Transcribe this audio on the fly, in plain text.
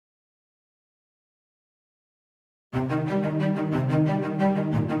Achilles,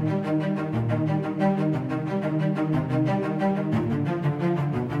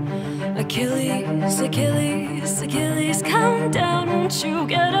 Achilles, Achilles, come down, won't you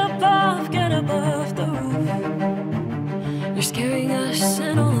get above the roof? You're scaring us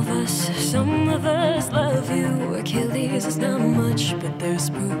and all of us, some of us love you. Achilles is not much, but there's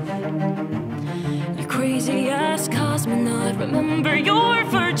proof. You crazy ass cosmonaut, remember your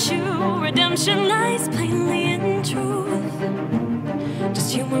virtue. Redemption lies plainly in truth.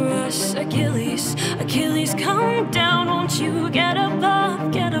 Just humor us, Achilles, Achilles, come down, won't you get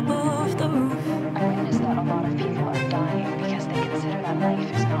above the roof? I witness that a lot of people are dying because they consider that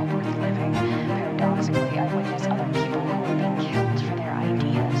life is not worth living. Paradoxically, I witness other people who are being killed for their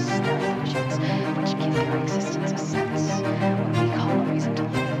ideas, their illusions, which give their existence a sense. What we call a reason to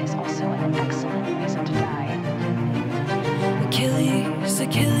live is also an excellent reason to die. Achilles,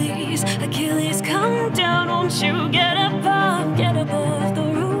 Achilles, Achilles, come down, won't you get above the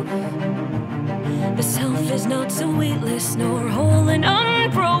roof? The self is not so weightless, nor whole and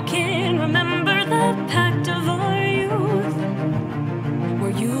unbroken. Remember the pact of our youth.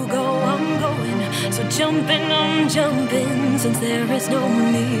 Where you go, I'm going, so jumping, I'm jumping, since there is no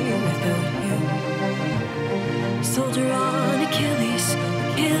me without you. Soldier on, Achilles,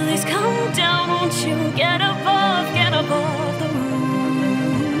 Achilles, come down, won't you get above the roof?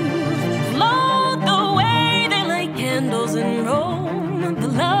 Float the way they light candles in Rome, the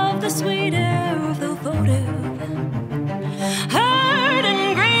love, the sweet air of the votive. Hurt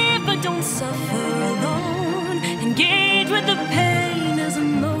and grief, but don't suffer alone. Engage with the pain as a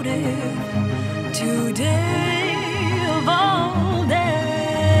motive. Today of all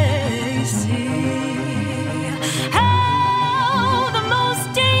days, see how the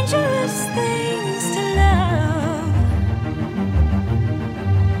most dangerous things to love,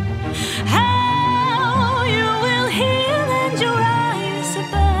 how you will heal and your eyes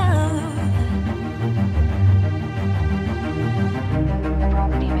above. The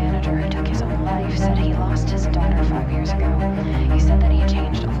property manager who took his own life said he lost his daughter 5 years ago. He said that he had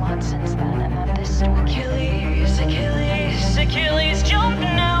changed a lot since then, and that this story... Achilles, Achilles, Achilles, jump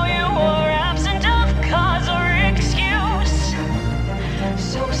now, you are absent of cause or excuse.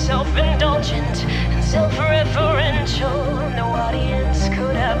 So self-indulgent and self-referential, no audience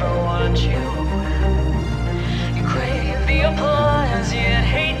could ever watch you. You crave the applause, yet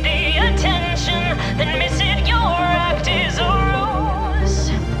hate the attention, then miss it, your act is a ruse.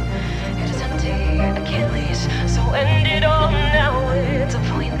 It is empty, Achilles, so end it all now, it's a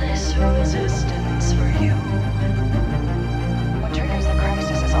pointless resistance for you. What triggers the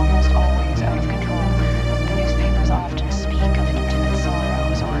crisis is almost always out of control. The newspapers often speak of intimate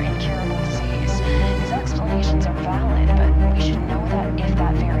sorrows or incurable disease. These explanations are valid, but we should know that if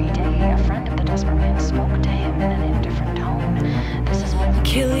that very day a friend of the desperate man spoke to him in an indifferent tone, this is what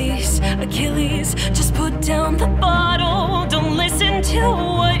Achilles, Achilles, just put down the bottle. Don't listen to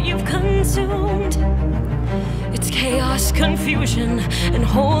what you've consumed. It's chaos, confusion, and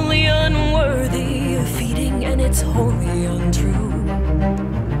wholly unworthy of feeding, and it's wholly untrue.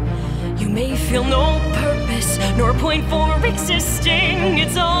 You may feel no purpose, nor point for existing.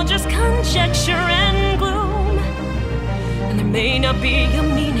 It's all just conjecture and gloom. And there may not be a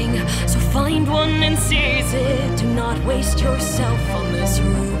meaning, so find one and seize it. Do not waste yourself on this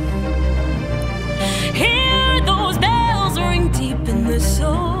route. Hear those bells ring deep in the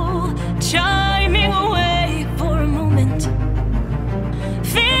soul, chiming away for a moment.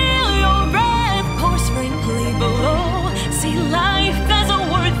 Feel your breath course frankly below. See life as a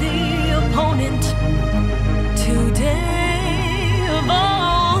worthy opponent. Today of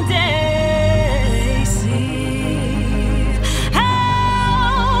all days, see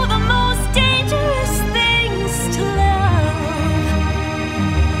how the most dangerous things to love,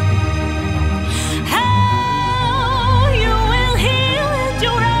 how you will heal and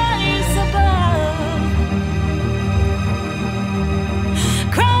your eyes above,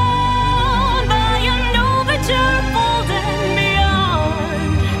 crowned by an overture bold and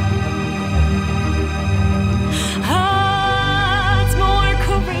beyond. Hearts more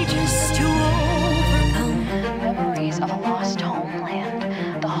courageous to overcome. memories of a lost homeland,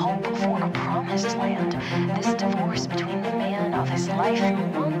 the hope for a promised land, this divorce between the man of his life who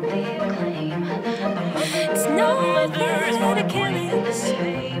won the acclaim, It's no other than Achilles.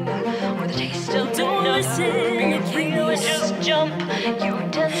 fame, or the taste of Don't listen, Achilles. just jump, you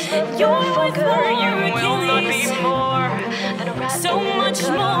dense little You're worth fucker, more, you will not be Achilles. more than a rat. So much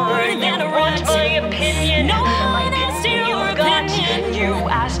more than a Want rat. my opinion? No I one asked didn't, your you got. opinion. You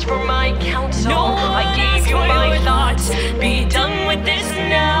asked for my counsel. No I one gave asked you for my your thoughts. thoughts. Be done with this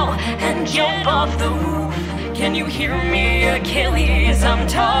now and jump off the roof. Can you hear me, Achilles? I'm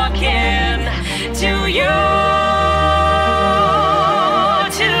talking to you.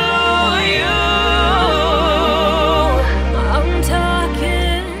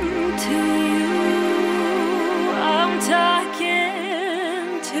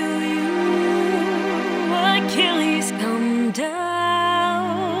 Achilles, come down.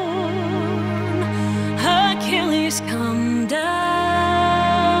 Achilles, come down.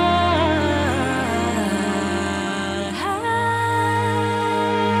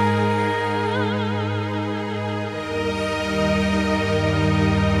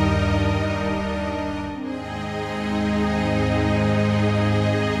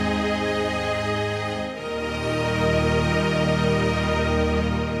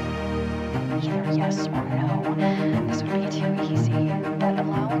 Either yes or no. This would be too easy, but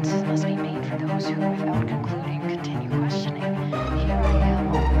allowances must be made for those who, without concluding, continue questioning. Here I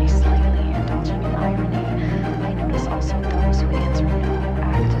am, only slightly indulging in irony. I notice also those who answer no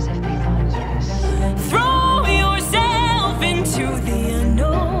act as if they thought yes. Throw yourself into the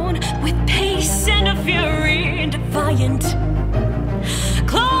unknown with pace and a fury defiant.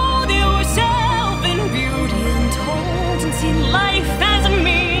 Clothe yourself in beauty untold and see life as a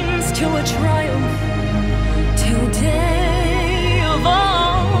means to a triumph.